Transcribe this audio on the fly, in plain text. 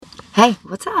Hey,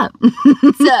 what's up?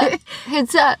 What's up?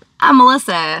 What's up? I'm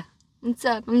Melissa. What's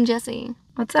up? I'm Jessie.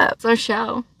 What's up? It's our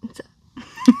show. What's up?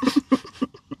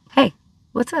 Hey,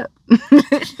 what's up?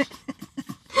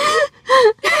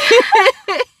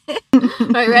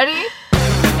 Are you ready?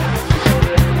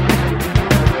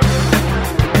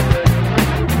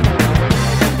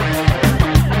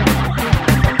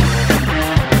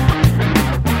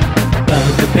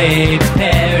 Bunch of babes,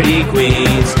 parody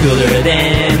queens, cooler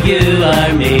than you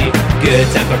or me. Good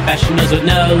time professionals with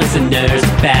no listeners,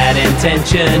 bad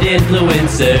intentioned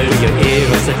influencers. For your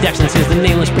ear seductions, here's the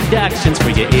Nameless Productions. For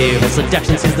your ear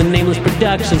seductions, here's the Nameless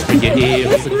Productions. For your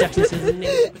ear seductions, here's the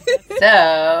Nameless Productions.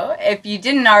 So, if you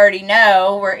didn't already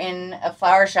know, we're in a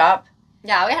flower shop.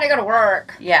 Yeah, we had to go to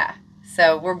work. Yeah.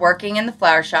 So, we're working in the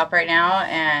flower shop right now,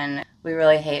 and we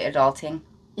really hate adulting.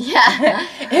 Yeah.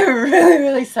 It really,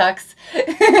 really sucks.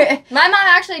 My mom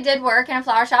actually did work in a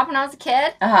flower shop when I was a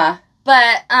kid. Uh-huh.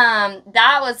 But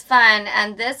that was fun,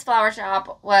 and this flower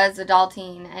shop was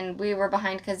adulting, and we were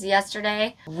behind because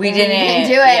yesterday We didn't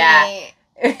do any.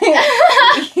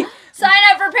 Yeah. Sign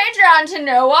up for Patreon to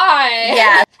know why.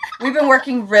 Yeah. We've been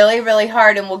working really, really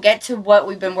hard, and we'll get to what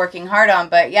we've been working hard on.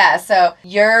 But yeah, so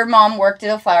your mom worked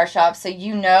at a flower shop, so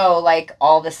you know, like,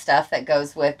 all the stuff that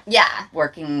goes with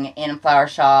working in a flower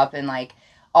shop and, like,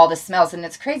 all the smells. And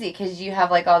it's crazy because you have,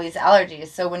 like, all these allergies.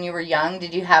 So when you were young,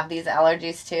 did you have these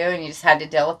allergies too, and you just had to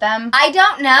deal with them? I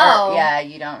don't know. Or, yeah,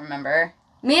 you don't remember?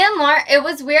 Me and Lauren, it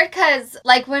was weird because,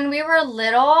 like, when we were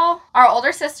little, our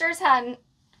older sister,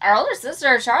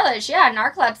 Charlotte, she had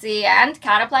narcolepsy and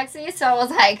cataplexy, so it was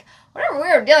like, whatever we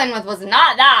were dealing with was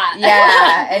not that.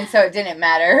 Yeah, and so it didn't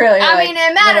matter, really. I mean,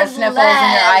 it mattered little sniffles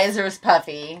and your eyes was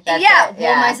puffy. That's it.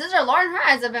 Well, my sister Lauren, her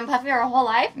eyes have been puffy her whole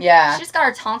life. Yeah. She just got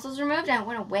her tonsils removed and it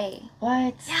went away.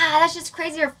 What? Yeah, that's just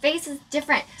crazy. Her face is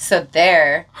different. So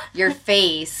there, your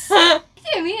face. You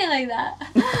didn't mean it like that.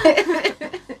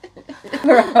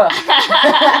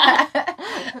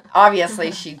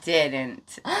 Obviously, she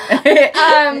didn't.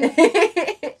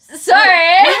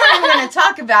 Sorry. We weren't going to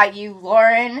talk about you,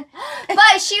 Lauren.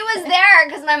 But she was there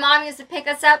because my mom used to pick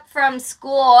us up from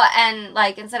school and,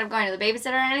 like, instead of going to the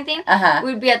babysitter or anything,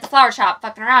 we'd be at the flower shop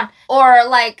fucking around. Or,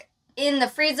 like, in the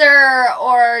freezer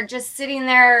or just sitting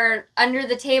there under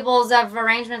the tables of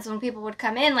arrangements when people would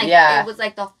come in. Like, it was,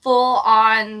 like, the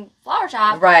full-on flower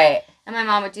shop. Right. And my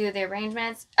mom would do the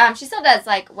arrangements. She still does,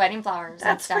 like, wedding flowers.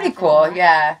 That's pretty cool,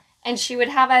 yeah. And she would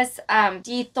have us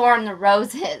de-thorn the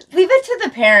roses. Leave it to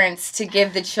the parents to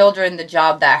give the children the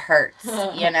job that hurts,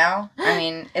 you know? I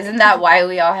mean, isn't that why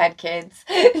we all had kids?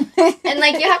 And,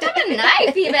 like, you have to have a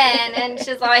knife even. And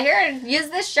she's like, here,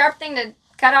 use this sharp thing to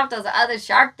cut off those other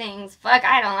sharp things. Fuck,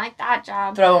 I don't like that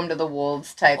job. Throw them to the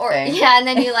wolves type thing. Yeah, and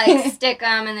then you, like, stick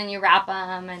them and then you wrap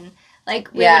them and...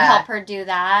 Like, we would help her do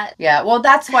that. Yeah, well,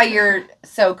 that's why you're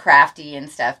so crafty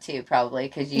and stuff, too, probably,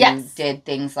 because you did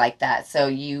things like that. So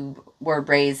you were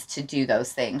raised to do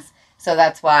those things. So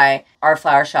that's why our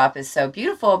flower shop is so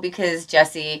beautiful, because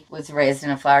Jessie was raised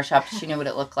in a flower shop. She knew what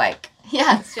it looked like.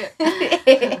 Yeah, it's true.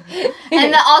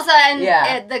 And also,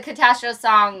 the Catastrophe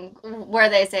song where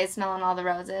they say smelling all the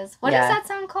roses. What is that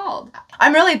song called?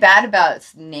 I'm really bad about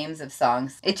names of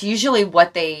songs. It's usually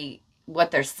what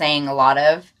they're saying a lot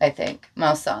of, I think.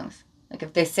 Most songs. Like,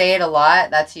 if they say it a lot,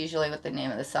 that's usually what the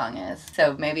name of the song is.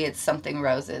 So maybe it's something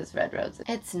roses, red roses.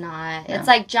 It's not. No. It's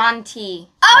like John T.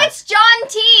 Oh, it's John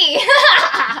T.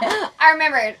 I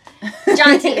remembered.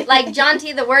 John T. Like John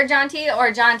T, the word John T,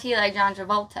 or John T like John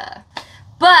Travolta.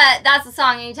 But that's the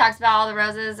song, and he talks about all the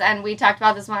roses, and we talked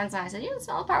about this once, and I said, you can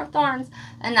smell the power of thorns.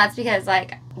 And that's because,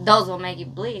 like, those will make you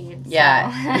bleed. So.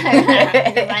 Yeah.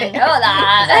 I know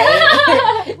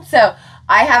that. Right? So,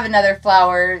 I have another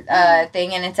flower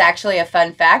thing, and it's actually a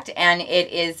fun fact, and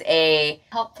it is a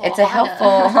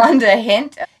helpful Honda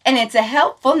hint, and it's a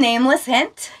helpful nameless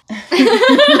hint.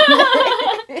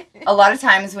 A lot of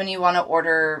times when you want to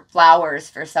order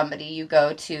flowers for somebody, you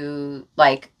go to,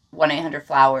 like,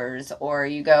 1-800-Flowers, or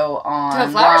you go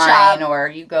online, or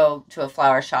you go to a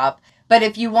flower shop. But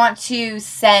if you want to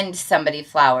send somebody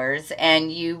flowers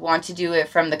and you want to do it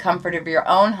from the comfort of your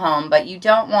own home, but you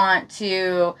don't want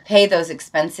to pay those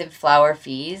expensive flower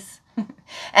fees.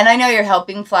 And I know you're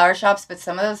helping flower shops, but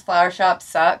some of those flower shops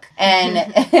suck.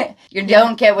 And you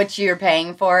don't get what you're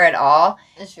paying for at all.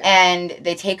 And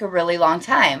they take a really long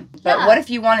time. But what if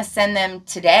you want to send them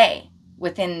today,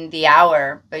 within the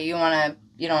hour, but you don't want to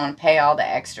pay all the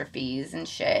extra fees and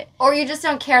shit. Or you just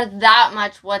don't care that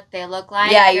much what they look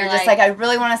like. Yeah, you're just like, I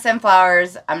really want to send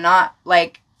flowers. I'm not,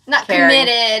 like, not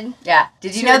committed. Yeah.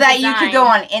 Did you know that you could go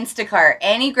on Instacart?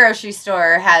 Any grocery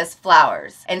store has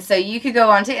flowers. And so you could go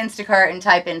onto Instacart and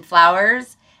type in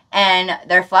flowers, and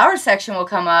their flower section will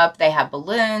come up. They have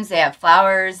balloons, they have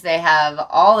flowers, they have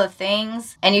all the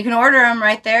things. And you can order them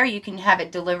right there. You can have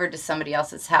it delivered to somebody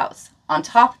else's house. On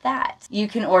top of that, you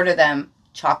can order them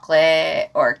chocolate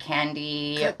or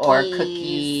candy or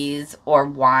cookies or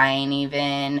wine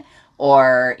even,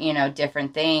 or, you know,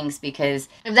 different things, because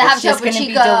if they have it's just going to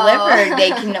be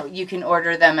delivered. You can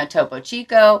order them a Topo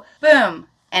Chico, boom,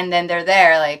 and then they're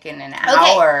there like in an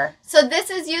hour. So this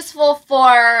is useful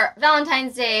for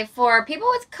Valentine's Day, for people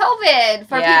with COVID,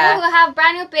 for people who have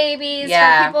brand new babies,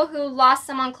 for people who lost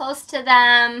someone close to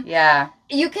them. Yeah.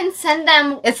 You can send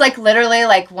them. It's like literally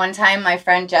like one time my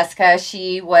friend Jessica,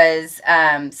 she was,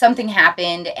 something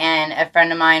happened, and a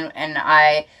friend of mine and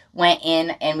I went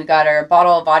in and we got her a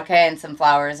bottle of vodka and some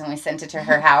flowers, and we sent it to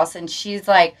her house, and she's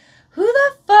like, who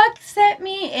the fuck sent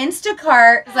me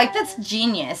Instacart? It's like, that's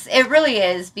genius. It really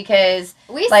is, because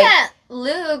we sent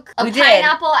Luke a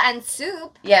pineapple and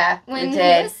soup. Yeah, when he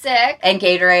was sick. And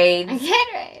Gatorade.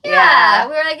 Yeah.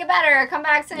 We were like, it better come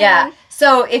back soon. Yeah.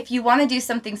 So if you want to do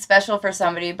something special for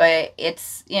somebody, but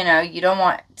it's, you know, you don't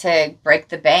want to break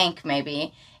the bank,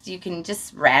 maybe you can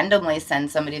just randomly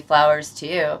send somebody flowers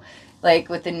too. Like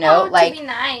with a note, like, to be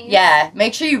nice. Yeah,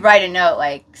 make sure you write a note,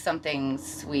 like something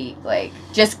sweet, like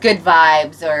just good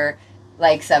vibes or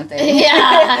like something.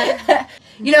 Yeah.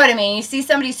 You know what I mean? You see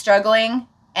somebody struggling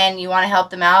and you want to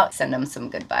help them out, send them some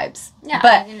good vibes. Yeah.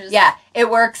 But yeah, it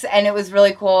works, and it was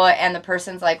really cool, and the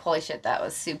person's like, holy shit, that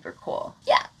was super cool.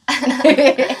 Yeah.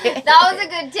 That was a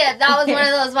good tip. That was one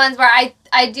of those ones where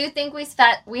I do think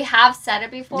we have said it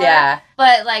before. Yeah.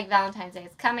 But like Valentine's Day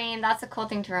is coming. That's a cool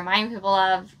thing to remind people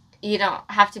of. You don't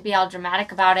have to be all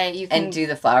dramatic about it. You can do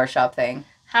the flower shop thing.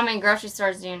 How many grocery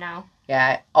stores do you know?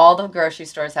 Yeah, all the grocery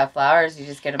stores have flowers. You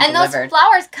just get them delivered. And those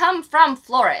flowers come from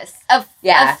florists. A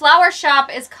flower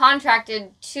shop is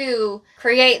contracted to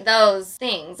create those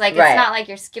things. Like, it's not like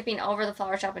you're skipping over the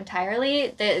flower shop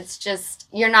entirely. It's just,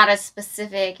 you're not as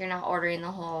specific. You're not ordering the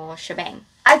whole shebang.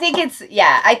 I think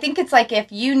it's like,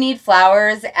 if you need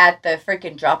flowers at the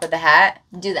freaking drop of the hat,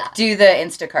 do that. Do the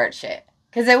Instacart shit.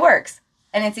 Because it works.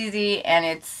 And it's easy, and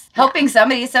it's helping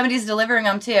somebody. Somebody's delivering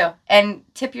them, too. And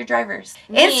tip your drivers.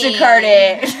 Instacart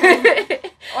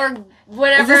it. Or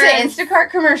whatever. Is this an Instacart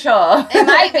commercial? It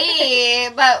might be,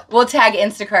 but... We'll tag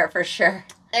Instacart for sure.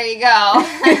 There you go.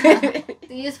 It's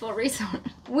a useful resource.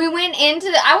 I went with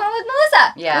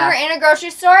Melissa. Yeah. We were in a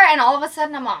grocery store, and all of a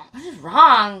sudden I'm all, what is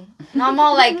wrong? And I'm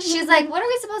all like, she's like, what are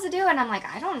we supposed to do? And I'm like,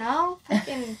 I don't know.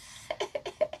 Fucking...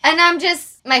 And I'm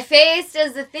just, my face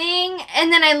does the thing,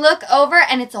 and then I look over,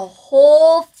 and it's a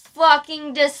whole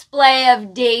fucking display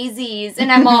of daisies,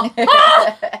 and I'm all,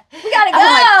 oh, we gotta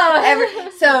go!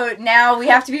 So now we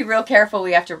have to be real careful.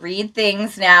 We have to read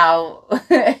things now.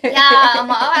 Yeah, I'm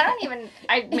all,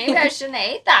 maybe I shouldn't have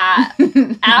ate that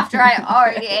after I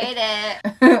already ate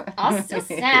it. I'll still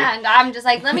stand. I'm just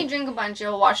like, let me drink a bunch,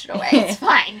 it'll wash it away. It's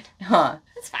fine. Huh.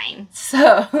 It's fine.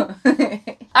 So.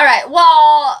 All right,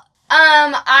 well...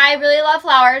 I really love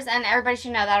flowers, and everybody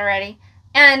should know that already.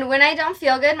 And when I don't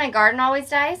feel good, my garden always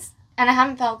dies, and I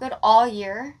haven't felt good all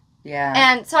year. Yeah.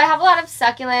 And so I have a lot of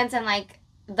succulents and, like,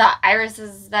 the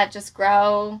irises that just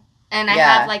grow, and I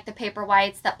have, like, the paper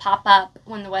whites that pop up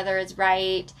when the weather is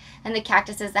right, and the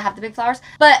cactuses that have the big flowers.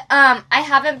 But I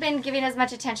haven't been giving as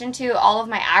much attention to all of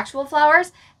my actual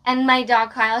flowers. And my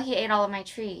dog Kyle, he ate all of my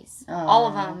trees. Aww. All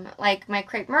of them. Like my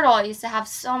crepe myrtle, it used to have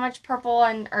so much purple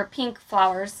or pink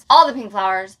flowers. All the pink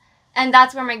flowers. And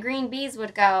that's where my green bees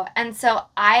would go. And so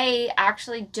I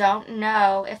actually don't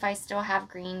know if I still have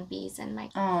green bees in my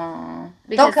garden.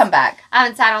 They'll come back. I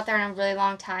haven't sat out there in a really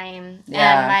long time.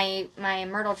 Yeah. And my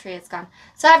myrtle tree is gone.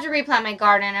 So I have to replant my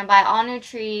garden and buy all new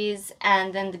trees,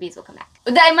 and then the bees will come back.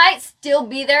 They might still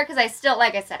be there because I still,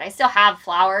 like I said, I still have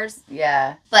flowers.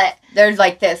 Yeah. But there's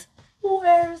like this,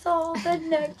 where's all the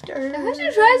nectar? I have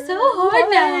to try so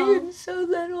hard now. I'm so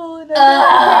little and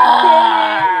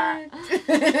I don't get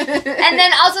it. And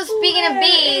then also, speaking of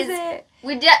bees,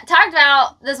 we talked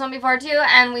about this one before too,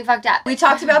 and we fucked up. We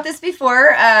talked about this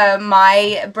before.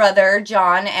 My brother,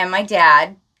 John, and my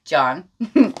dad, John,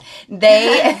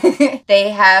 they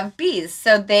have bees.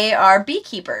 So they are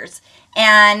beekeepers.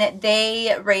 And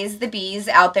they raise the bees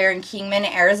out there in Kingman,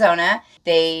 Arizona.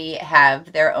 They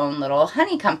have their own little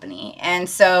honey company. And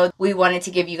so we wanted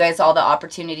to give you guys all the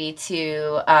opportunity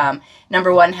to,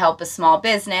 number one, help a small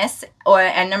business,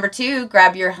 and number two,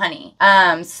 grab your honey.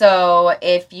 So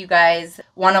if you guys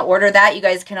want to order that, you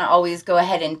guys can always go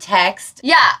ahead and text.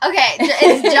 Yeah, okay.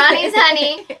 It's Johnny's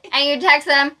Honey, and you text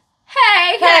them,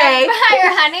 Hey, can we buy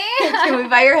your honey? Can we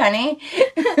buy your honey?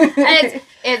 And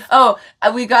it's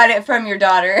we got it from your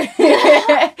daughter.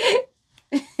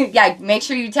 Yeah, make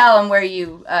sure you tell them where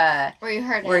you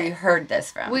heard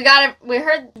this from. We got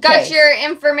your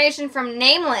information from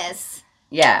Nameless.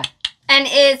 Yeah. And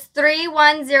it's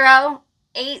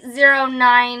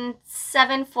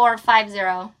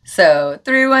 310-809-7450. So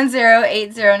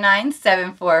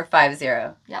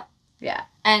 310-809-7450. Yep. Yeah.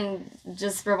 And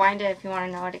just rewind it if you want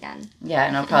to know it again. Yeah,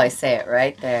 and I'll probably say it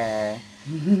right there.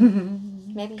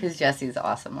 Maybe. Because Jesse's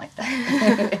awesome like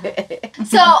that.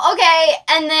 So, okay,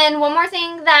 and then one more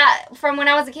thing that from when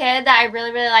I was a kid that I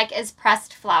really, really like is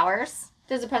pressed flowers.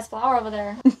 There's a pressed flower over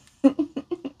there.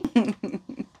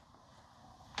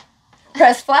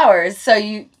 Pressed flowers, so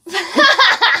you... Yeah,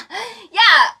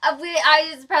 I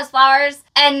used to press flowers,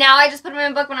 and now I just put them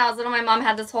in a book. When I was little, my mom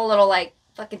had this whole little, like,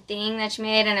 fucking thing that she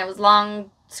made, and it was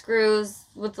long screws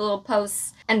with little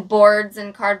posts and boards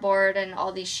and cardboard and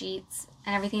all these sheets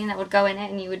and everything that would go in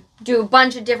it, and you would do a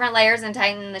bunch of different layers and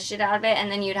tighten the shit out of it,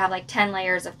 and then you'd have like 10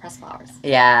 layers of pressed flowers.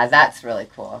 Yeah, that's really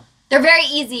cool. They're very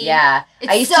easy. Yeah.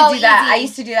 I used to do that. I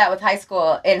used to do that with high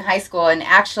school, and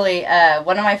actually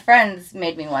one of my friends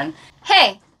made me one.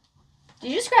 Hey, did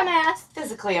you just grab my ass?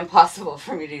 Physically impossible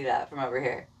for me to do that from over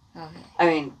here. Okay. I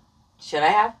mean, should I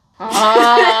have?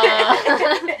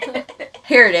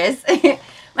 Here it is.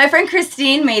 My friend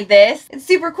Christine made this. It's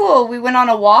super cool. We went on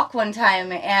a walk one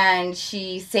time and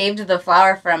she saved the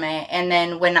flower from it. And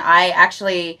then when I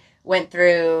actually went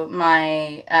through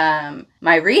my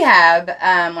my rehab,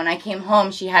 when I came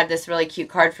home, she had this really cute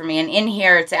card for me. And in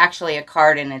here, it's actually a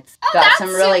card, and it's got some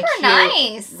really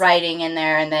cute writing in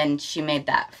there. And then she made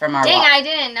that from our walk. I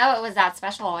didn't know it was that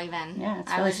special even. Yeah,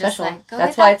 it's really special. Like,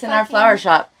 that's why it's in our flower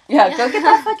shop. Yeah, go get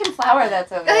that fucking flower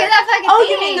that's over there. Go get that fucking thing.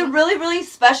 You mean the really, really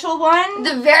special one?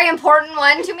 The very important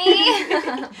one to me?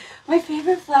 My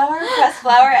favorite pressed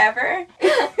flower ever.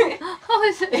 What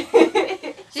was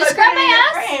it? Just grab my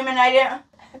ass? Frame and I didn't...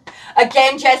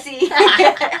 Again, Jesse.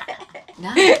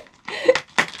 No.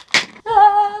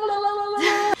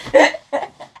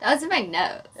 That was in my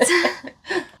nose.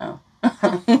 Oh.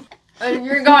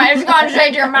 It's going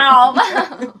straight to your mouth.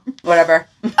 Whatever.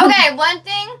 Okay, one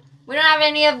thing. We don't have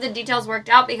any of the details worked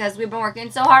out because we've been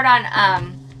working so hard on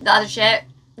the other shit,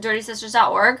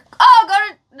 dirtysisters.org. Oh, go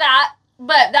to that.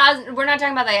 But we're not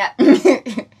talking about that yet.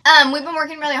 We've been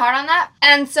working really hard on that.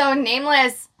 And so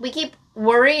Nameless, we keep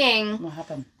worrying. What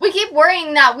happened? We keep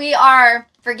worrying that we are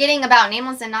forgetting about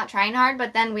Nameless and not trying hard,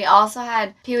 but then we also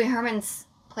had Pee Wee Herman's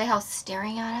Playhouse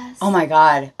staring at us. Oh my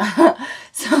god.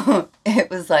 So it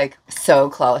was like so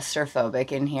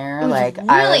claustrophobic in here. Like really?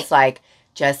 I was like,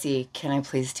 Jesse, can I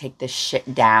please take this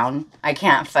shit down? I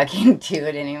can't fucking do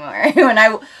it anymore. When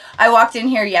I walked in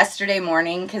here yesterday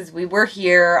morning, because we were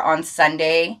here on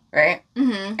Sunday, right?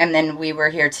 Mm-hmm. And then we were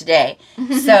here today.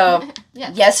 So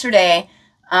yeah. Yesterday,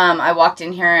 I walked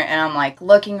in here and I'm like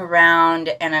looking around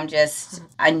and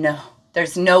I know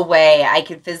there's no way I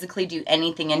could physically do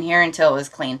anything in here until it was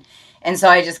clean. And so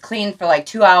I just cleaned for like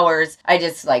 2 hours. I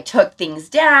just like took things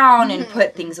down and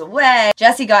put things away.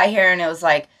 Jesse got here and it was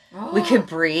like, we could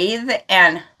breathe,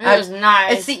 and it was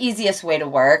nice. It's the easiest way to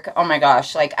work. Oh my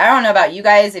gosh. Like, I don't know about you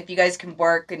guys, if you guys can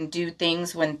work and do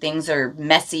things when things are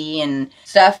messy and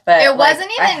stuff, but it wasn't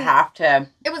even... I have to...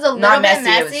 It was a little bit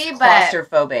messy, it was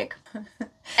claustrophobic.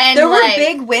 And there were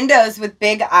big windows with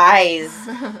big eyes,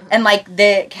 and like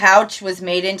the couch was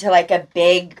made into like a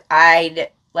big-eyed,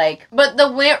 like... But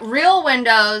the real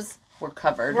windows... were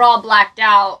covered. Were all blacked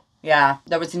out. Yeah,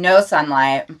 there was no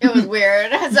sunlight. It was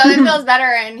weird. So it feels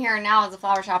better in here now as a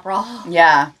flower shop roll.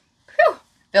 Yeah. Whew.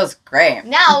 Feels great.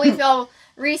 Now we feel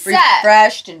reset.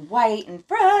 Refreshed and white and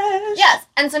fresh. Yes.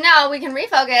 And so now we can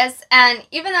refocus. And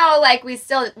even though like we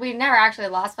never actually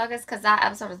lost focus because that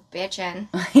episode was bitching.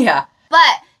 Yeah.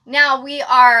 But now we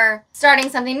are starting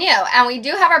something new. And we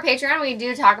do have our Patreon. We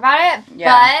do talk about it.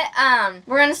 Yeah. But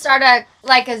we're going to start a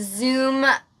Zoom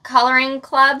coloring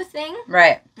club thing.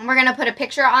 Right. And we're going to put a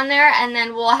picture on there, and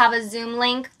then we'll have a Zoom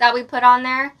link that we put on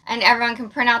there, and everyone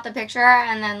can print out the picture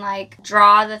and then, like,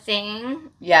 draw the thing.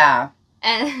 Yeah.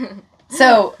 And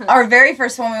so, our very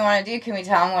first one we want to do, can we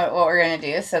tell them what we're going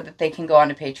to do so that they can go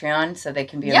onto Patreon so they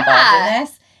can be involved in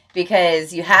this?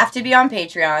 Because you have to be on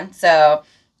Patreon, so,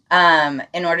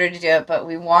 in order to do it, but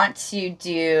we want to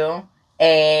do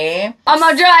I'm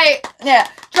gonna try. Yeah.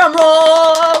 Drum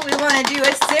roll! We want to do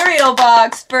a cereal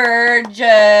box for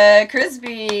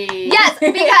Crispy. Yes,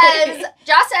 because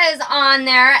Jossa is on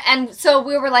there, and so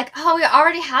we were like, oh, we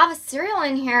already have a cereal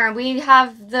in here. We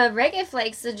have the Reggae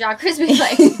Flakes, the Jaw Crispy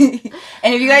Flakes.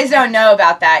 And if you guys don't know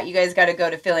about that, you guys got to go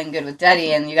to Feeling Good with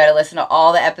Duddy, and you got to listen to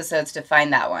all the episodes to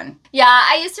find that one. Yeah,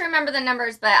 I used to remember the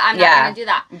numbers, but I'm not going to do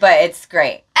that. But it's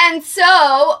great. And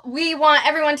so we want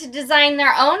everyone to design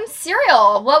their own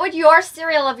cereal. What would your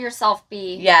cereal of yourself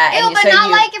be? Yeah. Ew, but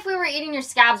not like if we were eating your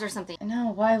scabs or something.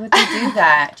 No, why would they do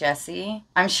that, Jessie?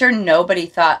 I'm sure nobody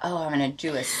thought, oh, I'm going to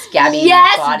do a scabby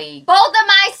body. Both of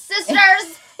my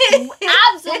sisters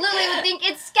absolutely would think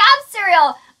it's scab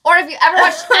cereal. Or if you ever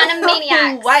watched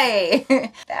Animaniacs.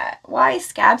 Why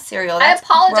scab cereal? That's I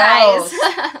apologize.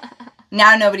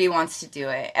 Now nobody wants to do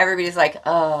it. Everybody's like,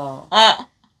 oh.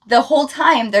 The whole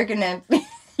time they're going to...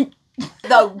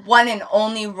 The one and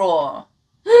only rule.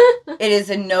 It is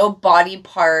a no body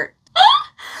part.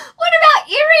 What about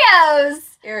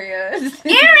Eerios? Eerios,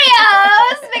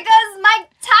 because Mike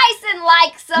Tyson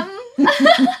likes them.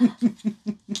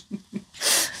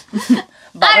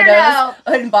 I don't know.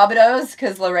 And Bobados,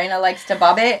 because Lorena likes to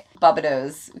bob it.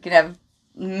 Bobados. We can have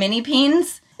mini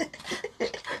peens. Your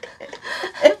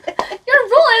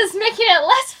rule is making it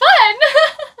less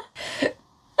fun.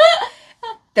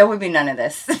 There would be none of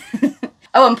this.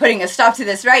 Oh, I'm putting a stop to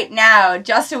this right now.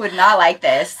 Justin would not like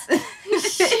this.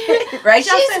 Right,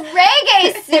 Justin? She's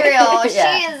reggae cereal.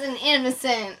 Yeah. She is an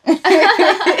innocent.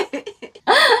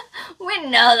 We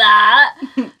know that.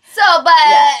 So,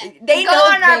 but they go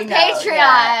on our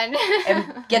Patreon.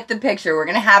 And get the picture. We're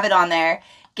going to have it on there.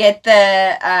 Get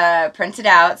the printed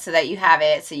out so that you have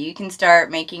it, so you can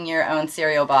start making your own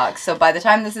cereal box. So by the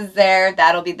time this is there,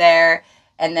 that'll be there.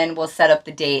 And then we'll set up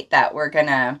the date that we're going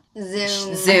to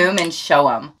Zoom and show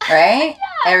them, right?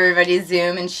 Yeah. Everybody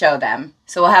Zoom and show them.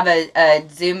 So we'll have a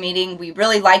Zoom meeting. We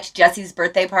really liked Jessie's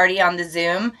birthday party on the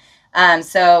Zoom.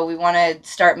 So we want to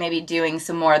start maybe doing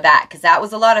some more of that, because that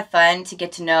was a lot of fun to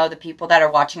get to know the people that are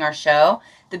watching our show,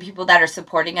 the people that are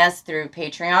supporting us through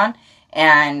Patreon.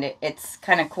 And it's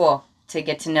kind of cool to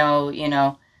get to know, you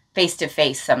know, face to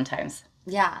face sometimes.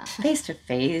 Yeah. Face to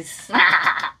face.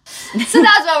 So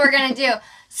that's what we're going to do.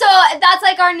 So that's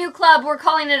like our new club. We're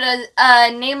calling it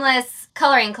a Nameless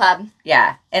Coloring Club.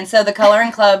 Yeah. And so the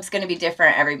coloring club's going to be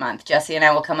different every month. Jessie and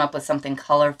I will come up with something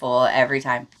colorful every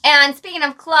time. And speaking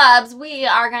of clubs, we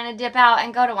are going to dip out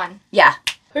and go to one. Yeah.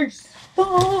 Peace.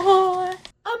 Bye.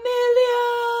 Emilio!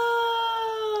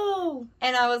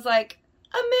 And I was like,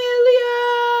 Emilio!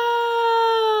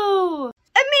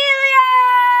 Emilio!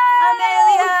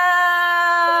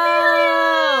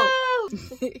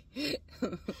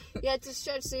 You have to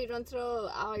stretch so you don't throw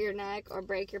out your neck or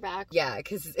break your back. Yeah,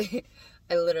 because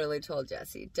I literally told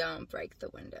Jessie, don't break the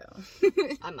window.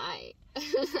 I might.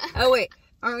 Oh, wait.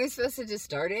 Aren't we supposed to just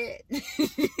start it?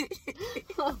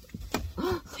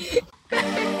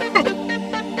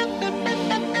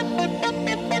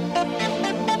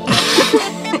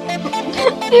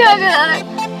 Yeah, good.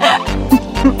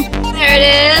 There it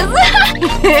is.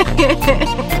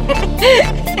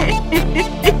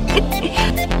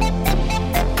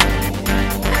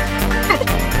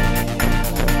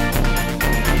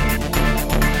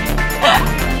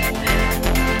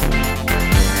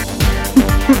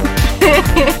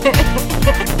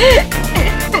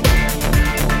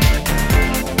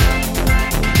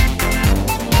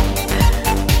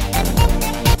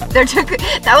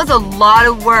 That was a lot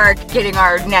of work getting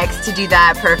our necks to do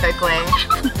that perfectly.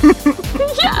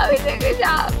 Yeah, we did a good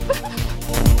job.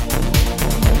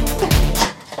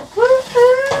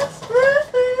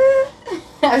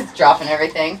 I was dropping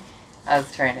everything. I was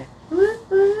trying to.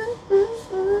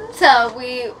 So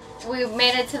we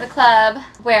made it to the club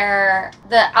where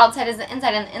the outside is the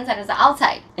inside and the inside is the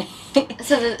outside.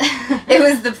 So it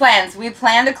was the plans. We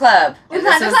planned a club. This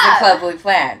was the club we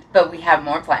planned. But we have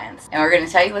more plans. And we're going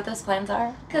to tell you what those plans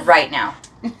are right now.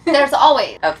 There's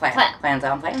always a plan. Plans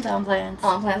on plans on plans.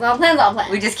 On plans on plans on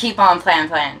plans. We just keep on plans.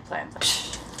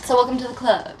 So welcome to the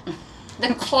club.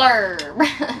 The club.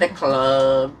 The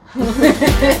club.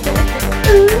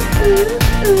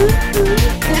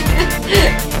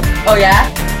 Oh, yeah?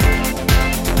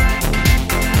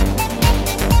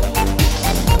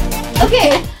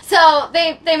 Okay, so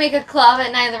they make a club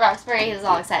at night of the Roxbury. He's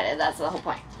all excited. That's the whole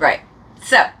point. Right.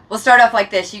 So, we'll start off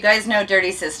like this. You guys know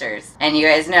Dirty Sisters. And you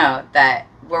guys know that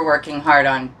we're working hard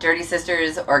on Dirty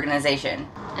Sisters organization.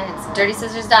 And it's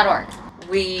dirtysisters.org.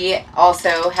 We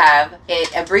also have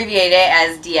it abbreviated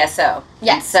as DSO.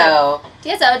 Yes. So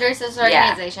DSO, Dirty Sisters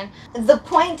Organization. Yeah. The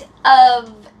point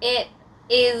of it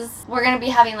is we're going to be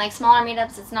having like smaller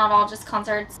meetups. It's not all just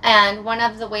concerts. And one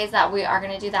of the ways that we are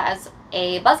going to do that is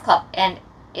a buzz club. And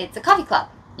it's a coffee club.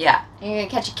 Yeah. You're going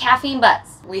to catch a caffeine buzz.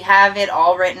 We have it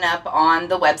all written up on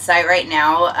the website right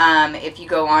now. If you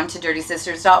go on to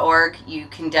dirtysisters.org, you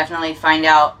can definitely find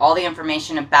out all the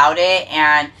information about it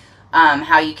and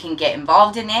how you can get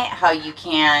involved in it, how you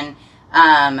can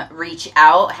reach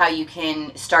out, how you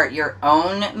can start your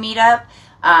own meetup,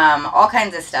 all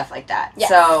kinds of stuff like that. Yes.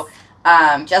 So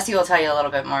Jessie will tell you a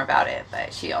little bit more about it,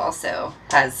 but she also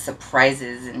has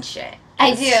surprises and shit.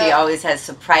 I do. She always has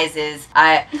surprises.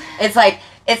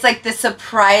 It's like the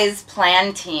surprise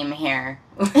plan team here.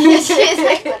 She's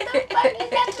like, what the fuck? You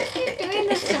can't just keep doing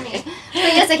this to me.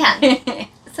 But yes, I can.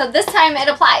 So this time it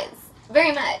applies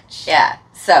very much. Yeah.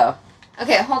 So.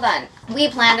 Okay, hold on. We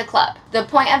planned a club. The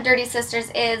point of Dirty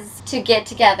Sisters is to get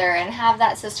together and have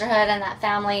that sisterhood and that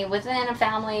family within a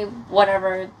family,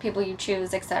 whatever people you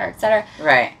choose, etc., etc.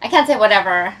 Right. I can't say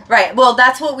whatever. Right. Well,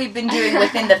 that's what we've been doing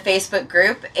within the Facebook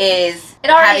group is exists.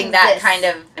 having that kind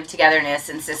of togetherness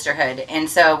and sisterhood. And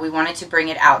so we wanted to bring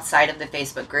it outside of the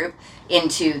Facebook group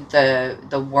into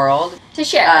the world. To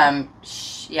share.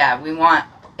 Yeah, we want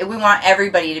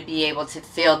everybody to be able to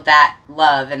feel that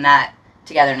love and that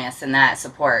togetherness and that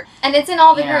support. And it's in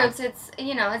all the groups. It's,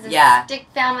 it's a Stick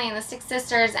family and the Stick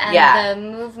Sisters and the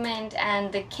movement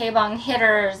and the K-Bong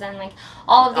hitters and like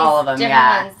all of these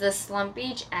different ones. The Slump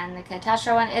Beach and the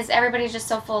Catastro one is everybody's just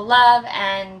so full of love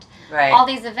and all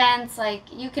these events, like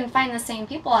you can find the same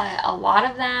people at a lot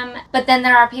of them, but then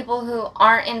there are people who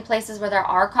aren't in places where there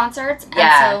are concerts.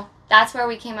 And so that's where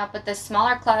we came up with this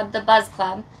smaller club, the Buzz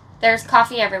Club. There's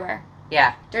coffee everywhere.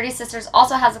 Yeah. Dirty Sisters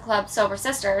also has a club, Sober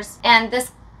Sisters, and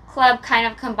this club kind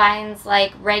of combines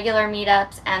like regular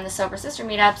meetups and the Sober Sister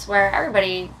meetups where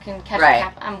everybody can catch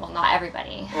a well, not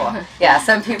everybody. Well, yeah,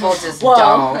 some people just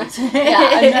don't.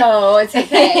 Yeah, no, it's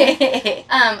okay.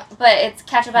 But it's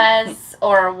Catch a Buzz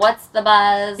or What's the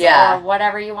Buzz or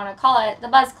whatever you want to call it, the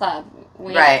Buzz Club.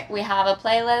 We have a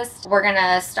playlist. We're going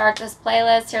to start this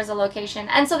playlist. Here's a location.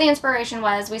 And so the inspiration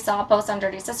was we saw a post on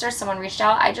Dirty Sisters. Someone reached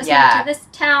out. I just moved to this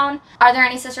town. Are there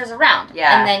any sisters around?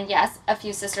 Yeah. And then, yes, a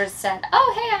few sisters said,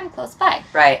 oh, hey, I'm close by.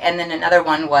 Right. And then another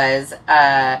one was,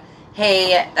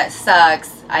 hey, that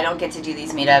sucks. I don't get to do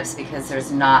these meetups because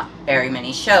there's not very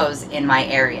many shows in my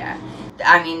area.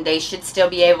 I mean, they should still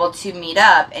be able to meet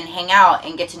up and hang out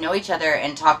and get to know each other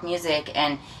and talk music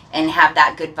and have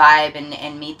that good vibe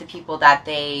and meet the people that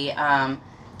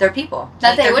they're people.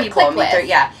 That they would click with.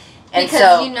 And because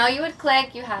so, you would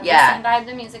click, you have the same vibe,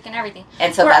 the music and everything.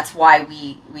 And so that's why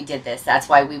we did this. That's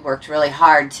why we worked really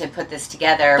hard to put this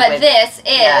together. But this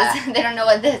is, they don't know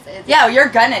what this is. Yeah, well, you're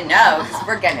gonna know because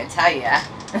we're gonna tell you.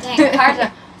 Dang, hard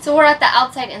to, so we're at the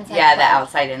outside inside. Yeah, the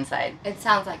outside inside. It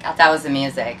sounds like outside. That was the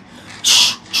music.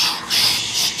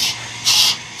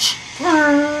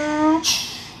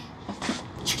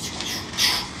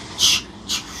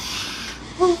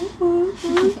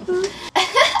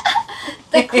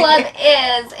 The club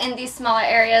is in these smaller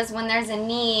areas when there's a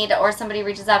need or somebody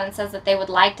reaches out and says that they would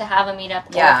like to have a meetup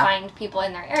or find people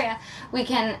in their area. We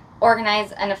can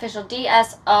organize an official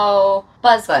DSO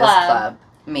Buzz Club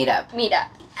meetup.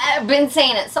 I've been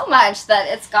saying it so much that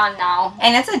it's gone now.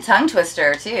 And it's a tongue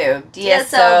twister too.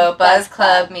 DSO Buzz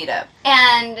Club meetup.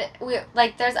 And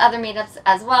there's other meetups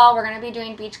as well. We're going to be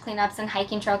doing beach cleanups and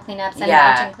hiking trail cleanups and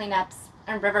mountain cleanups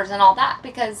and rivers and all that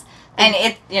because... And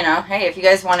hey, if you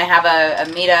guys want to have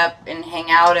a meetup and hang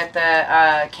out at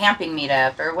the camping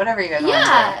meetup or whatever you guys want to do.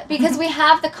 Yeah, because we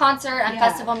have the concert and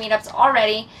festival meetups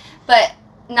already, but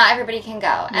not everybody can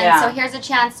go. And so here's a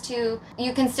chance you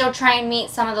can still try and meet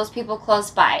some of those people close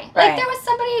by. Right. Like there was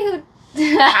somebody who...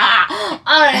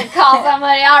 I'm going to call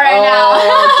somebody out right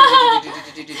now.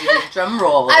 Drum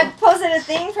roll. I posted a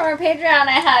thing from our Patreon.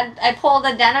 I pulled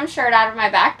a denim shirt out of my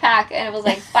backpack, and it was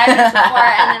like 5 minutes before,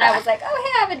 and then I was like, oh,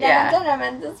 hey, I have a denim,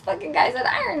 and this fucking guy said,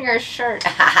 iron your shirt.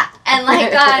 And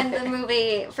like on the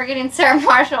movie Forgetting Sarah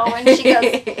Marshall, when she goes,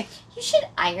 you should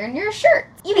iron your shirts.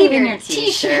 Even your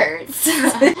t-shirts.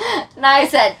 And I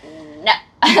said, no.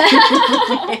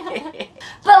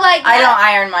 But like I don't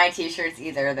iron my t-shirts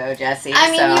either though, Jessie. I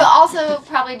mean, you also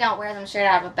probably don't wear them straight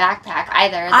out of a backpack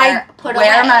either. They're I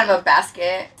wear them out of a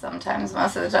basket sometimes,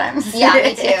 most of the times. Yeah,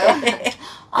 me too.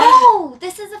 Oh,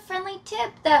 this is a friendly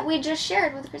tip that we just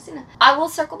shared with Christina. I will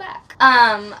circle back.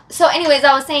 So anyways,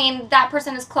 I was saying that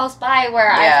person is close by where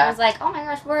I was like, oh my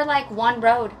gosh, we're like one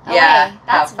road away. Yeah,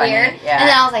 that's weird. Yeah. And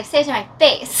then I was like, say it to my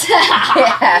face.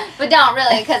 But don't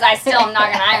really, because I still am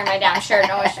not going to iron my damn shirt,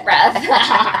 no waste your breath.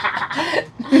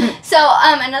 So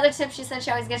another tip, she said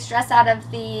she always gets stressed out of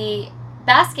the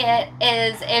basket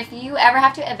is if you ever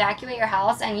have to evacuate your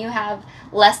house and you have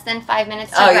less than 5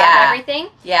 minutes to grab everything.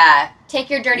 Yeah. Take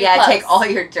your dirty clothes. Yeah, take all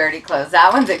your dirty clothes.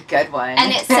 That one's a good one.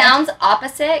 And it sounds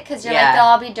opposite because you're like, they'll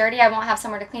all be dirty. I won't have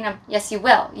somewhere to clean them. Yes, you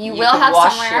will. You will have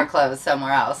wash somewhere. your clothes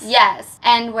somewhere else. Yes.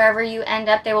 And wherever you end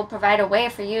up, they will provide a way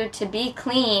for you to be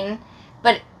clean.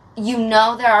 But you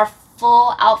know there are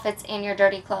full outfits in your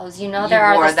dirty clothes. You know there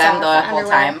are wore the them the whole underwear.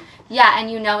 time. Yeah, and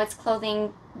you know it's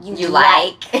clothing you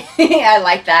like. I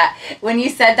like that. When you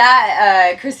said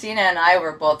that, Christina and I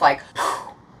were both like,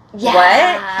 yeah.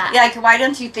 What? Yeah, like, why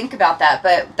don't you think about that?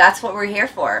 But that's what we're here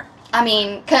for. I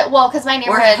mean, because my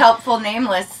neighborhood... We're helpful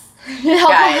nameless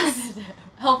guys.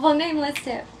 Helpful nameless,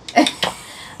 too.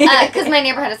 Because my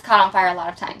neighborhood is caught on fire a lot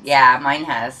of times. Yeah, mine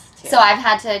has, too. So I've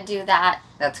had to do that.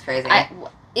 That's crazy.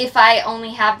 If I only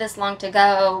have this long to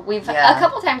go, a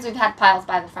couple times we've had piles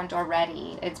by the front door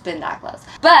ready. It's been that close.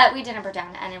 But we didn't burn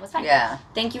down, and it was fine. Yeah.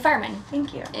 Thank you, firemen.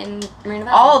 Thank you. In Marina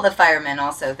Valley. All the firemen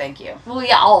also, thank you. Well,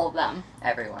 yeah, all of them.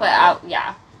 Everyone. But,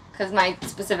 yeah, because my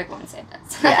specific one saved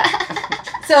us. Yeah.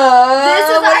 So, this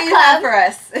is what our do you club. have for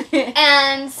us?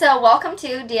 And so, welcome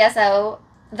to DSO,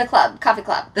 the club, coffee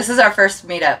club. This is our first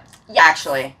meetup,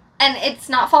 actually. And it's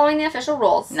not following the official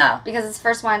rules. No. Because it's the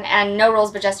first one, and no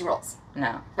rules, but Jesse rules.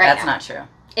 No, that's not true.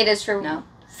 It is true. No.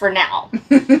 For now.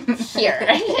 Here.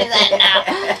 now.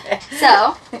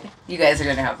 So. You guys are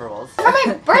going to have rules. For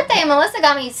my birthday, Melissa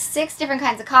got me 6 different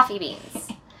kinds of coffee beans.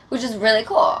 Which is really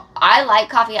cool. I like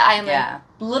coffee. I am a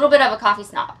little bit of a coffee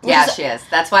snob. Yeah, she is.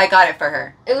 That's why I got it for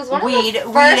her. It was one weed, of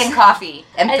the first... Weed and coffee.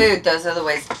 And food. Those are the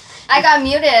ways. I got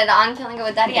muted on Feeling Good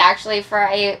with Daddy, actually, for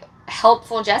a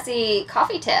helpful Jessie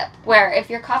coffee tip, where if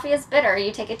your coffee is bitter, you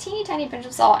take a teeny tiny pinch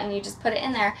of salt and you just put it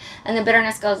in there, and the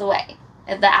bitterness goes away.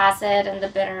 The acid and the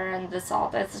bitter and the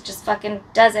salt, it just fucking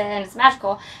does it, and it's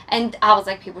magical. And I was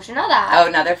like, people should know that. Oh,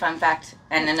 another fun fact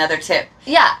and another tip.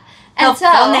 Yeah. And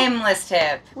full nameless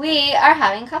tip. We are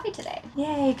having coffee today.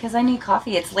 Yay, because I need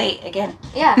coffee. It's late again.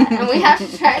 Yeah, and we have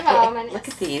to try them home. And look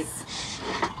at these.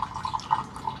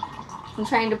 I'm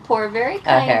trying to pour very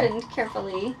kind and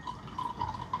carefully.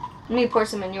 Let me pour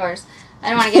some in yours.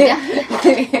 I don't want to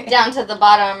get down to the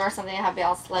bottom or something and have it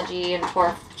all sludgy and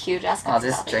pour huge ass cups. I'll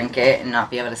just drink it and not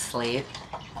be able to sleep.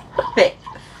 Whip it.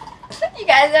 You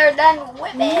guys are done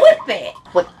whip it. Whip it.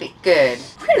 Whip it. Good.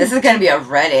 This is going to be a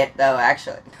Reddit, though,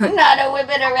 actually. Not a whip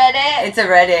it, a Reddit. It's a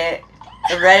Reddit.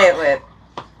 A Reddit whip.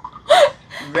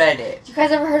 Reddit. You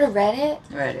guys ever heard of Reddit?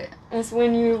 Reddit. It's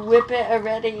when you whip it, a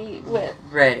Reddit whip.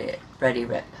 Reddit. Ready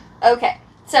rip. Okay.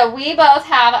 So we both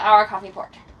have our coffee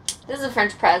poured. This is a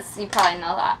French press. You probably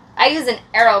know that. I use an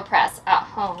AeroPress at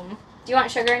home. Do you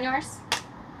want sugar in yours?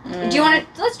 Do you want to...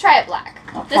 Let's try it black.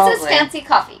 This is fancy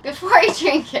coffee. Before I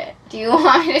drink it, do you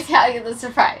want me to tell you the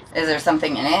surprise? Is there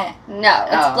something in it? No.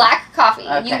 It's black coffee.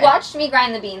 Okay. You watched me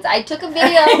grind the beans. I took a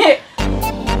video...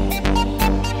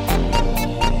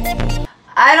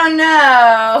 I don't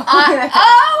know.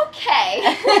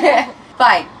 Okay.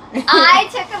 Fine. I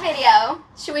took a video.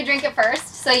 Should we drink it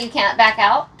first so you can't back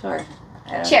out? Sure.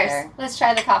 Cheers. Care. Let's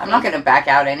try the coffee. I'm not going to back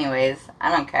out anyways.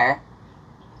 I don't care.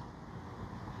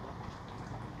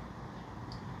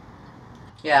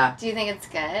 Yeah. Do you think it's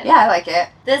good? Yeah, I like it.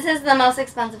 This is the most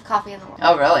expensive coffee in the world.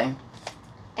 Oh, really?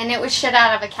 And it was shit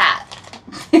out of a cat.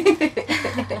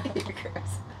 You're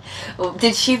gross. Well,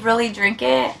 did she really drink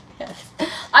it? Yes.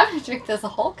 I'm going to drink this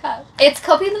whole cup. It's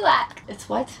Kopi Luwak. It's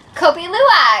what? Kopi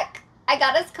Luwak. I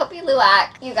got us Kopi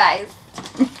Luwak, you guys.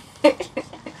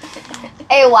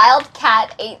 A wild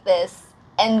cat ate this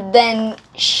and then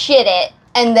shit it.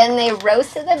 And then they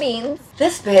roasted the beans.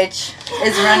 This bitch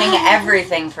is running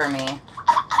everything for me.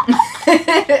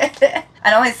 I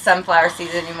don't like sunflower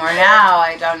seeds anymore. Now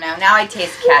I don't know. Now I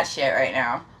taste cat shit right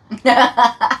now.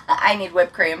 I need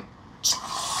whipped cream.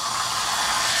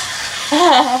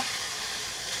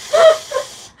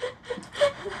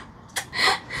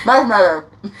 My mother.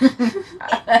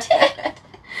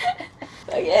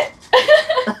 Fuck it.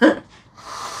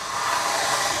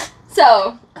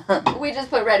 So, we just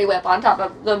put Ready Whip on top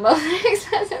of the most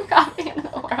expensive coffee in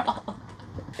the world.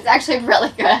 It's actually really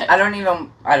good. I don't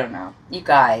know. You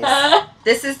guys.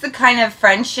 This is the kind of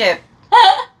friendship.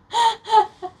 Welcome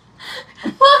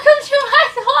to my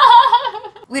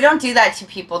club! We don't do that to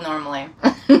people normally.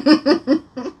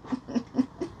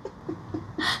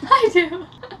 I do.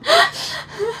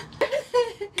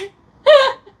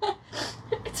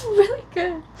 It's really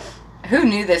good. Who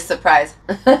knew this surprise?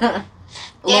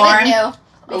 Lauren knew.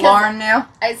 Lauren knew?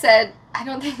 I said, I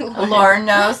don't think Lauren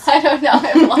knows. I don't know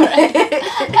if Lauren.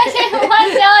 I didn't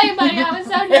want to tell anybody. I was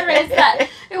so nervous that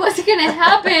it wasn't going to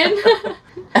happen.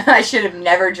 I should have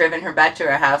never driven her back to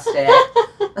her house today.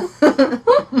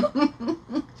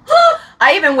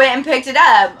 I even went and picked it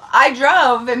up. I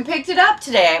drove and picked it up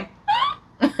today.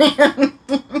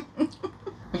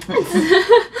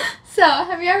 So,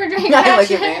 have you ever drank Now that look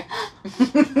shit? at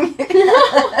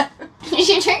me.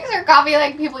 She drinks her coffee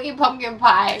like people eat pumpkin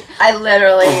pie. I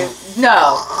literally,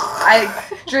 no. I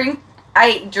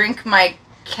drink my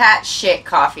cat shit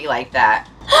coffee like that.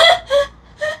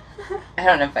 I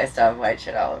don't know if I still have white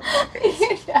shit all over my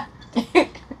face. Yeah.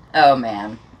 Oh,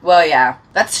 man. Well, yeah.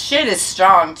 That shit is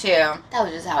strong, too. That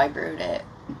was just how I brewed it.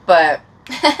 But...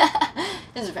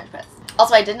 This is a French press.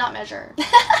 Also, I did not measure.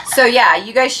 So, yeah,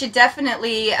 you guys should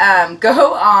definitely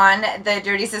go on the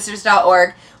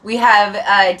dirtysisters.org. We have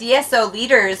DSO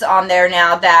leaders on there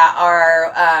now that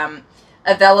are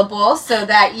available so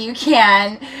that you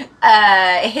can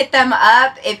hit them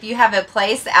up if you have a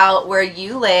place out where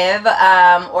you live,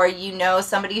 or you know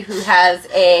somebody who has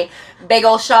a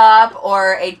bagel shop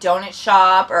or a donut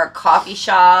shop or a coffee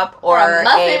shop or a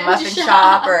muffin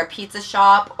shop or a pizza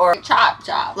shop or a chop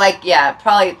shop. Like, yeah,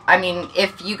 probably, I mean,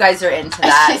 if you guys are into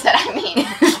that. She said, I mean.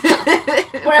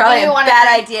 Probably a bad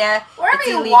idea. Wherever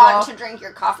you want to drink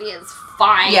your coffee is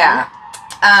fine. Yeah.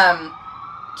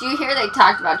 Do you hear they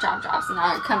talked about chop chops and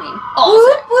now they're coming?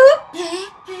 Oh, whoop,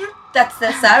 whoop. That's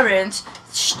the sirens.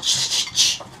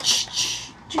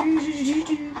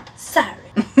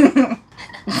 Siren.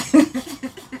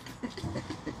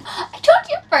 I told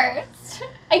you first.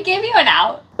 I gave you an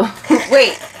out.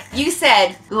 Wait, you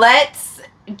said, let's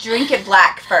drink it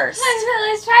black first.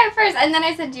 Let's try it first. And then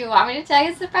I said, do you want me to tell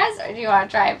you a surprise or do you want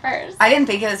to try it first? I didn't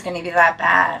think it was going to be that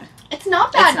bad. It's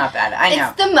not bad. It's not bad, I know.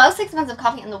 It's the most expensive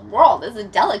coffee in the world. It's a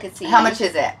delicacy. How much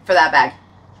is it for that bag?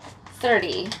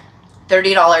 $30.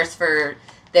 $30 for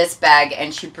this bag,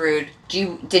 and she brewed.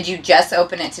 Did you just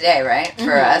open it today, right?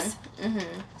 For us?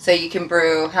 Mm-hmm. So you can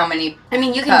brew how many I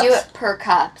mean, you cups? can do it per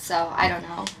cup, so I don't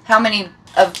know. How many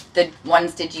of the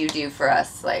ones did you do for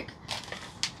us? Like,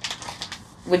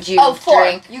 would you 4.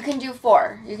 drink? You can do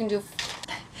 4. You can do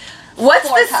What's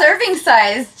 4 the cups. serving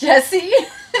size, Jessie?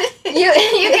 You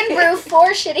can brew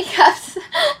 4 shitty cups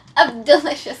of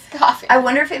delicious coffee. I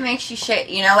wonder if it makes you shit.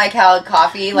 You know, like how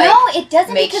coffee, like, no, it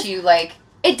doesn't. makes you, like...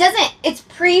 It doesn't. It's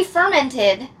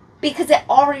pre-fermented because it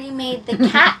already made the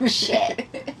cat shit.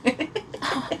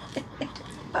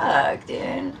 Fuck,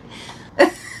 dude.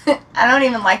 I don't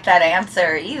even like that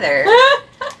answer either.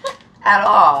 At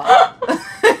all.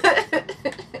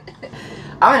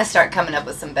 I'm gonna start coming up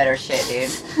with some better shit,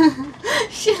 dude.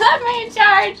 She left me in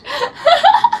charge.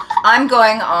 I'm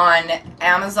going on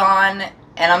Amazon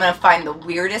and I'm gonna find the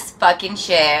weirdest fucking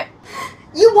shit.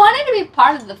 You wanted to be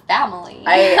part of the family.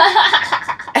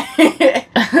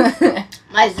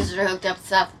 My sister hooked up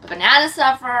stuff with banana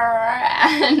stuffer,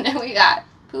 and we got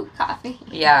poop coffee.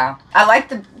 Yeah. I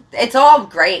like it's all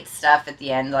great stuff at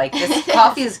the end. Like, this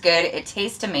coffee is good. It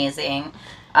tastes amazing.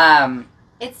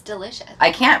 It's delicious.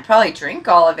 I can't probably drink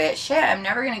all of it. Shit, I'm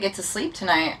never gonna get to sleep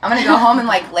tonight. I'm gonna go home and,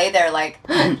 like, lay there, like,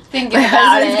 thinking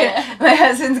about it. My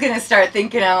husband's gonna start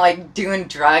thinking I'm, like, doing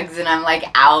drugs and I'm, like,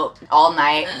 out all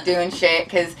night doing shit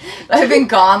because I've been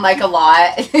gone, like, a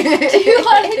lot. Do you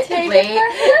want to take it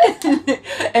for him?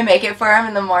 And make it for him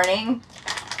in the morning?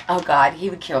 Oh, God, he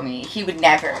would kill me. He would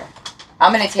never.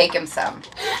 I'm gonna take him some.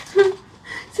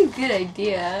 It's a good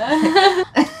idea.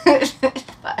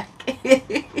 Fuck.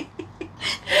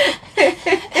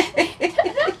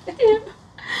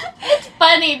 It's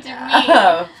funny to me.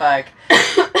 Oh, fuck.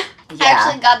 I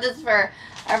actually got this for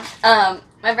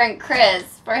my friend Chris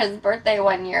for his birthday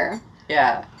one year.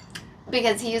 Yeah.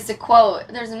 Because he used to quote,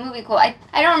 there's a movie quote,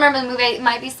 I don't remember the movie, it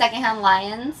might be Secondhand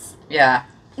Lions. Yeah.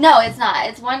 No, it's not.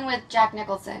 It's one with Jack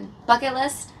Nicholson. Bucket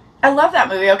List. I love that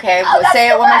movie. Okay, Oh, say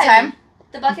it one more time.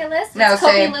 The Bucket List? No, it's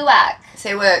Kobe Luwak.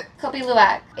 Say what Kobe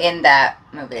Luwak. in that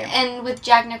movie. And with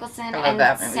Jack Nicholson I love and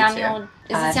that movie Samuel. too.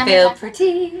 Is it I Samuel feel Jackson?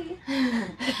 pretty.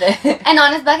 And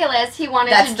on his bucket list, he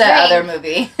wanted That's to the drink. other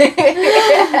movie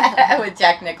with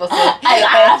Jack Nicholson. I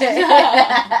laughed.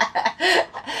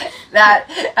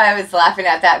 I was laughing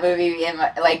at that movie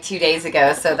like 2 days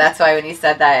ago, so that's why when he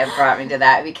said that, it brought me to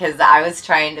that because I was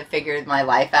trying to figure my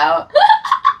life out.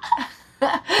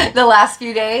 The last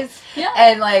few days. Yeah.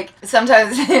 And, like,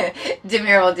 sometimes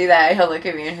Demir will do that. He'll look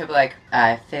at me and he'll be like,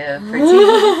 I feel pretty.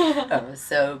 Oh,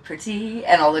 so pretty.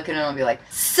 And I'll look at him and I'll be like,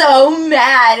 so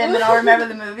mad. And then I'll remember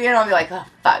the movie and I'll be like, oh,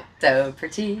 fuck. So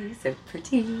pretty. And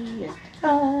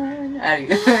fun.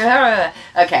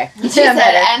 Okay. She said,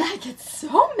 and I get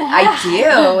so mad. I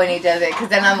do when he does it. Because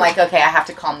then I'm like, okay, I have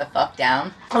to calm the fuck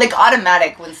down. Like,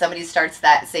 automatic when somebody starts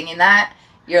singing that,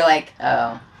 you're like,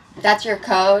 oh. That's your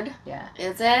code? Yeah.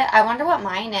 Is it? I wonder what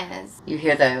mine is. You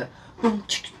hear the boom,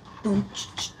 boom,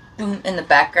 boom, boom in the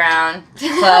background.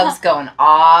 Clubs going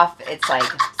off. It's like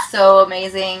so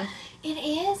amazing. It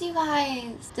is, you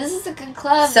guys. This is a good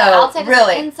club. So, the outside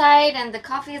really, is inside, and the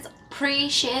coffee is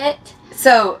pre-shit.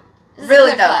 So,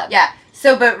 really, though, club. Yeah.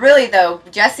 So, but really, though,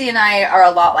 Jesse and I are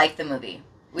a lot like the movie.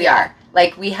 We are.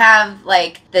 Like, we have,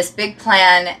 like, this big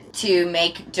plan to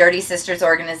make Dirty Sisters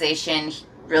organization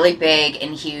really big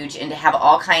and huge, and to have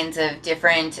all kinds of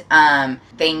different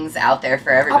things out there for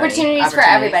everybody. Opportunities for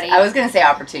everybody. I was going to say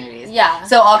opportunities. Yeah.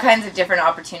 So all kinds of different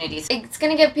opportunities. It's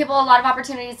going to give people a lot of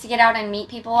opportunities to get out and meet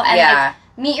people and like,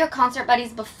 meet your concert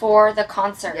buddies before the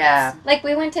concerts. Yeah. Like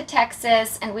we went to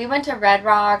Texas and we went to Red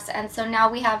Rocks, and so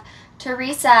now we have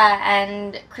Teresa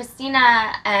and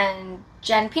Christina and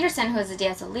Jen Peterson, who is a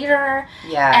DSO leader.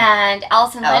 Yeah. And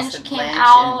Allison Lynch came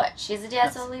out. She's a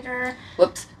DSO leader.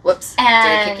 Whoops.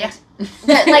 And did I kick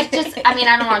you? like just, I mean,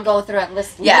 I don't want to go through and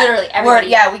list literally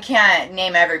everybody. We can't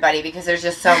name everybody because there's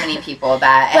just so many people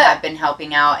that have been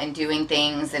helping out and doing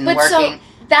things and working. So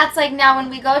that's like now when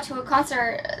we go to a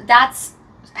concert, that's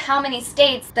how many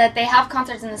states that they have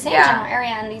concerts in the same general area,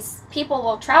 and these people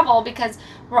will travel because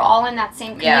we're all in that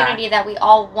same community that we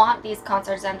all want these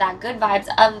concerts and that good vibes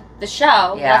of the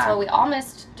show. Yeah. That's what we all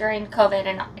missed during COVID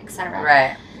and etc.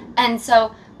 Right. And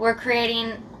so we're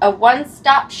creating a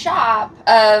one-stop shop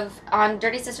on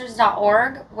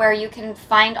dirtysisters.org where you can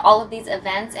find all of these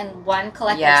events in one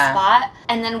collective spot.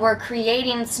 And then we're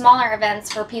creating smaller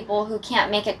events for people who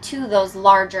can't make it to those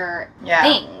larger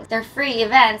things. They're free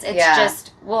events. It's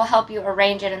just, we'll help you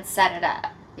arrange it and set it up.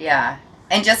 Yeah.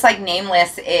 And just like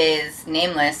Nameless is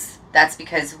Nameless, that's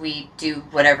because we do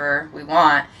whatever we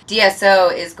want.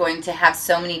 DSO is going to have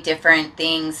so many different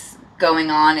things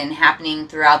going on and happening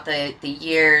throughout the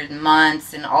year,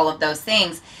 months, and all of those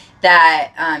things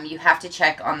that you have to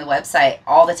check on the website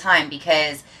all the time,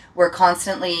 because we're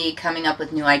constantly coming up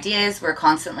with new ideas. We're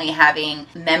constantly having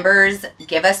members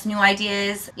give us new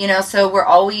ideas, so we're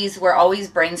always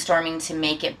brainstorming to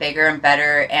make it bigger and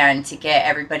better and to get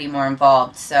everybody more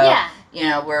involved. So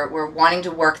we're wanting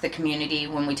to work the community.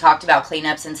 When we talked about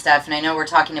cleanups and stuff, and I know we're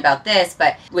talking about this,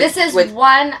 but this is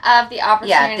one of the opportunities.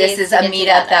 Yeah, this is a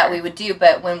meetup that we would do.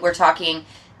 But when we're talking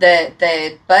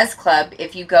the Buzz Club,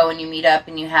 if you go and you meet up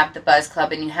and you have the Buzz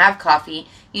Club and you have coffee,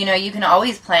 you can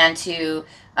always plan to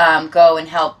go and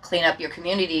help clean up your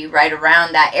community right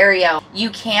around that area. You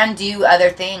can do other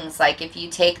things, like if you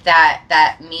take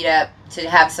that meetup to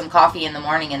have some coffee in the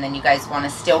morning and then you guys want to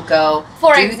still go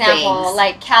for example,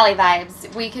 like Cali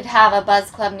Vibes, we could have a Buzz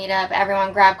Club meetup,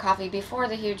 everyone grab coffee before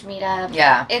the huge meetup.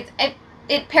 Yeah.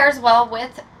 It pairs well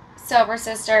with sober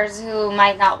sisters who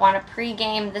might not want to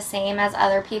pregame the same as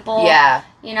other people. Yeah.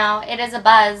 It is a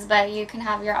buzz, but you can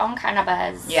have your own kind of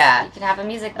buzz. Yeah. You can have a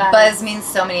music buzz. Buzz means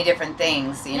so many different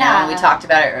things, We talked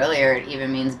about it earlier. It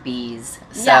even means bees.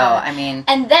 So, I mean.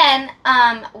 And then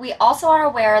we also are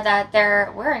aware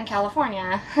that we're in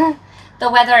California. The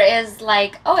weather is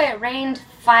like, it rained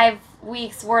 5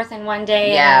 weeks worth in one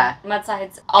day. Yeah. And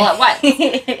mudslides all at once.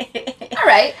 All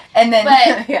right. And then,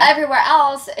 but everywhere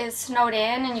else is snowed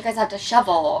in and you guys have to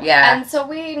shovel. Yeah. And so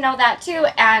we know that too.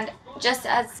 And just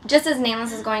as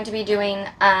Nameless is going to be doing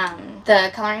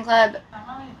the coloring club,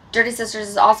 Dirty Sisters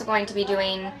is also going to be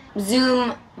doing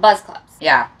Zoom buzz clubs.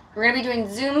 Yeah. We're going to be doing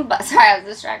Zoom buzz. Sorry, I was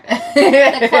distracted.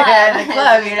 The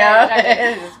club.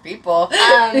 It's people.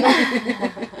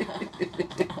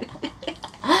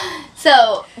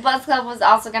 So, Buzz Club was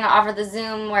also going to offer the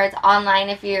Zoom where it's online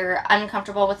if you're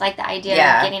uncomfortable with, like, the idea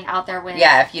of getting out there with...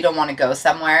 Yeah, if you don't want to go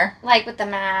somewhere. Like, with the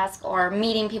mask or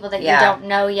meeting people that you don't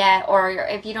know yet, or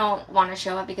if you don't want to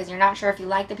show up because you're not sure if you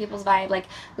like the people's vibe. Like,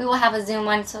 we will have a Zoom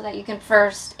one so that you can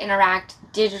first interact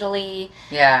digitally.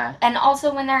 Yeah. And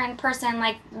also when they're in person,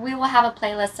 like, we will have a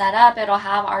playlist set up. It'll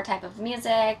have our type of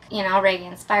music,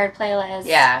 reggae-inspired playlist.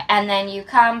 Yeah. And then you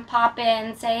come, pop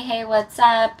in, say, hey, what's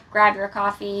up, grab your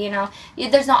coffee,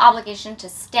 There's no obligation to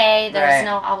stay. There's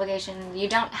no obligation. You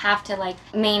don't have to, like,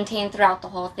 maintain throughout the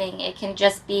whole thing. It can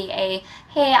just be hey,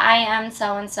 I am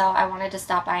so-and-so. I wanted to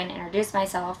stop by and introduce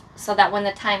myself so that when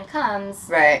the time comes...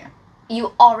 Right.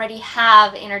 You already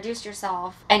have introduced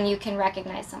yourself and you can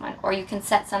recognize someone, or you can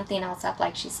set something else up,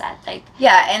 like she said. Like,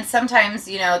 yeah, and sometimes,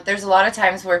 there's a lot of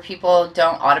times where people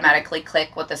don't automatically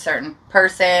click with a certain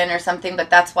person or something, but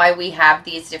that's why we have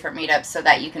these different meetups so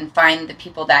that you can find the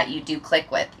people that you do click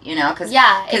with, because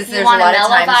there's a lot of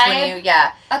times when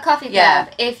a coffee club.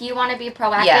 If you want to be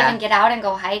proactive and get out and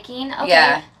go hiking,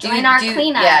 join our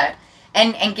cleanup. Yeah.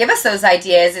 And give us those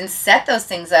ideas and set those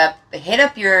things up. Hit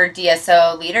up your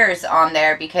DSO leaders on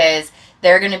there, because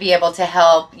they're going to be able to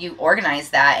help you organize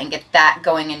that and get that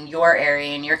going in your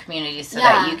area, in your community, so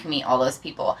that you can meet all those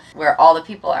people where all the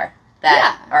people are.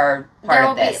 that are part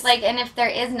of this. And if there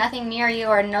is nothing near you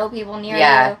or no people near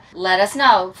you, let us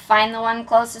know. Find the one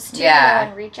closest to you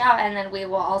and reach out, and then we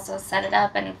will also set it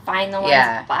up and find the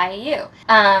ones by you.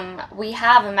 We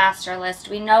have a master list.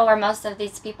 We know where most of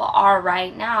these people are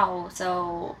right now,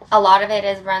 so a lot of it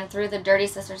is run through the Dirty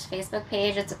Sisters Facebook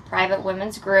page. It's a private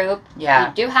women's group. Yeah.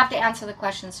 You do have to answer the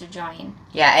questions to join.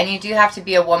 Yeah, and you do have to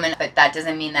be a woman, but that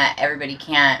doesn't mean that everybody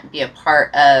can't be a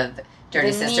part of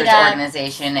Dirty Sisters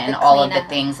organization and all of the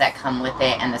things that come with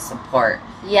it, and the support.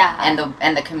 Yeah.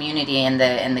 And the community and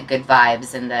the good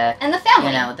vibes and the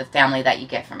family. The family that you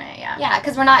get from it. Yeah. Yeah,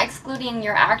 because we're not excluding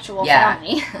your actual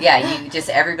family. Yeah,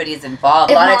 everybody's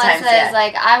involved. A lot of times says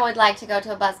I would like to go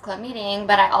to a Buzz Club meeting,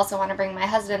 but I also want to bring my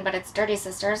husband, but it's Dirty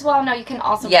Sisters. Well, no, you can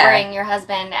also bring your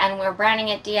husband, and we're branding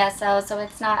it DSO, so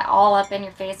it's not all up in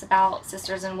your face about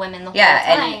sisters and women the whole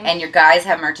time. And your guys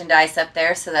have merchandise up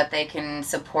there so that they can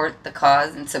support the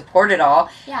cause and support it all.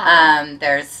 Yeah.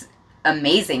 There's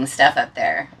amazing stuff up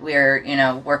there. We're,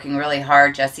 working really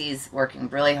hard. Jesse's working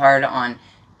really hard on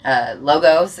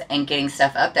logos and getting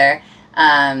stuff up there.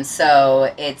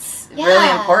 So it's really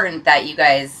important that you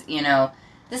guys,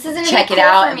 this isn't check it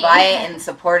out and buy it and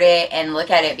support it and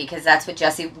look at it, because that's what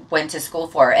Jessie went to school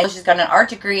for. And she's got an art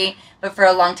degree, but for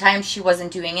a long time she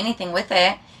wasn't doing anything with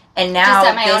it. And now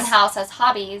just at my own house as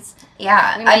hobbies.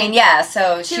 Yeah.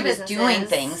 So she was doing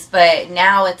things, but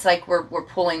now it's like we're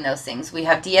pulling those things. We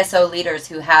have DSO leaders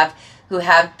who have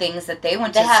things that they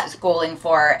went to schooling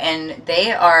for, and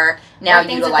they are now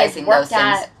utilizing those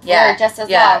things. Yeah, just as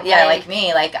well. Yeah, like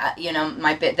me,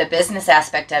 the business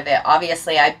aspect of it.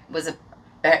 Obviously, I was a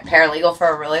paralegal for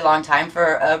a really long time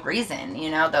for a reason.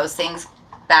 Those things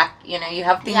back. You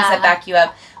have things that back you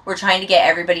up. We're trying to get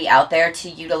everybody out there to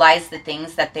utilize the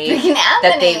things that they've used,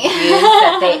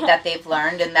 that they've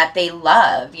learned, and that they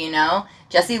love.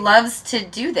 Jessie loves to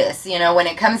do this. When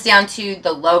it comes down to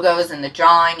the logos and the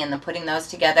drawing and the putting those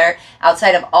together,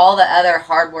 outside of all the other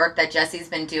hard work that Jessie's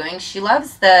been doing, she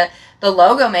loves the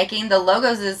logo making. The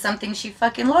logos is something she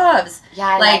fucking loves. Yeah,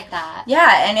 I like that.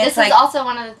 Yeah, and it's this is also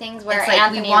one of the things where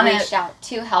Anthony reached out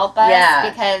to help us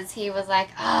because he was like,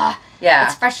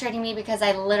 it's frustrating me because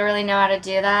I literally know how to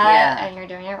do that, and you're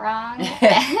doing it wrong.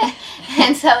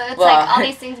 And so it's all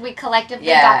these things we collectively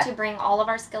got to bring all of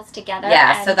our skills together.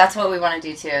 Yeah, so that's what we want to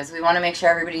do too, is we want to make sure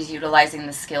everybody's utilizing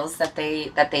the skills that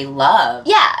they love.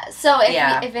 Yeah, so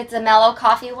if it's a mellow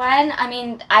coffee one,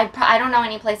 I don't know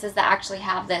any places that actually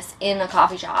have this in a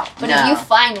coffee shop. But if you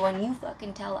find one, you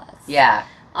fucking tell us. Yeah.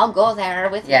 I'll go there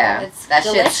with you. It's that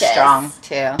delicious. Shit's strong,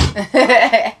 too.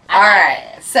 All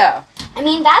right, so.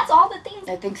 That's all the things.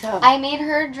 I think so. I made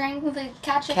her drink the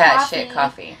cat shit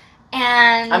coffee.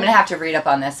 And I'm going to have to read up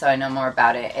on this so I know more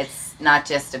about it. It's not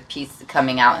just a piece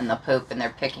coming out in the poop and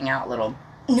they're picking out little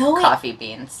coffee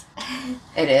beans.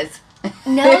 It is.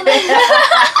 No.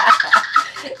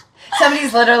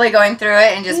 Somebody's literally going through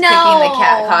it and just picking the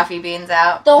cat coffee beans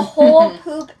out. The whole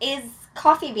poop is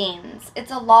coffee beans.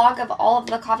 It's a log of all of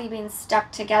the coffee beans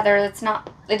stuck together. It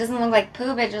doesn't look like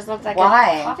poop. It just looks like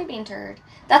a coffee bean turd.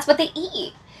 That's what they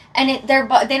eat. And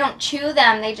they don't chew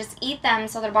them. They just eat them,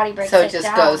 so their body breaks it down. So it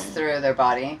just goes through their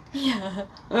body. Yeah.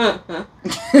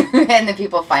 And then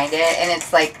people find it, and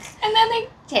it's like. And then they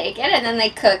take it, and then they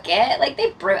cook it. Like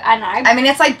they brew.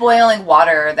 It's like boiling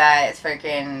water that's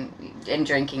freaking and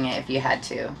drinking it if you had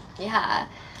to. Yeah.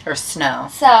 Or snow.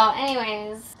 So,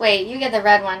 anyways, wait. You get the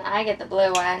red one. I get the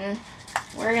blue one.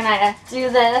 We're gonna do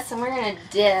this, and we're gonna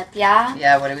dip. Yeah.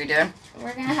 Yeah. What are we doing?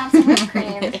 We're going to have some whipped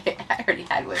cream. I already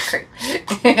had whipped cream.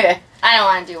 I don't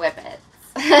want to do whippets.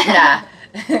 Nah.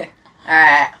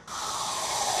 Alright.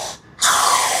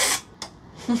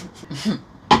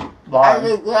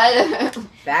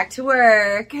 Back to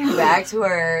work. Back to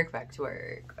work. Back to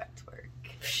work. Back to work.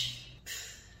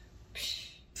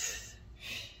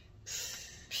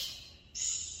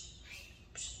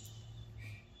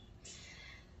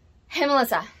 Hey,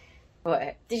 Melissa.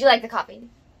 What? Did you like the coffee?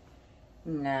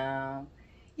 No.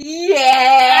 Yes!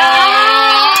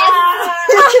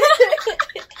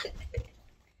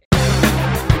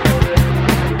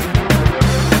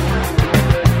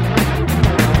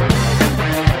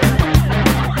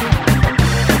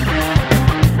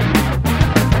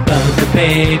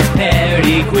 Babes,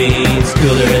 parody queens,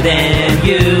 cooler than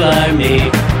you or me.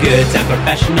 Good time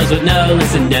professionals with no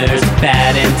listeners,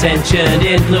 bad intentioned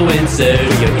influencers.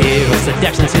 For your earhole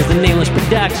seductions, here's the Nameless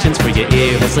Productions. For your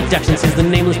earhole seductions, here's the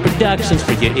Nameless Productions.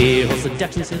 For your earhole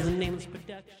seductions, here's the Nameless Productions.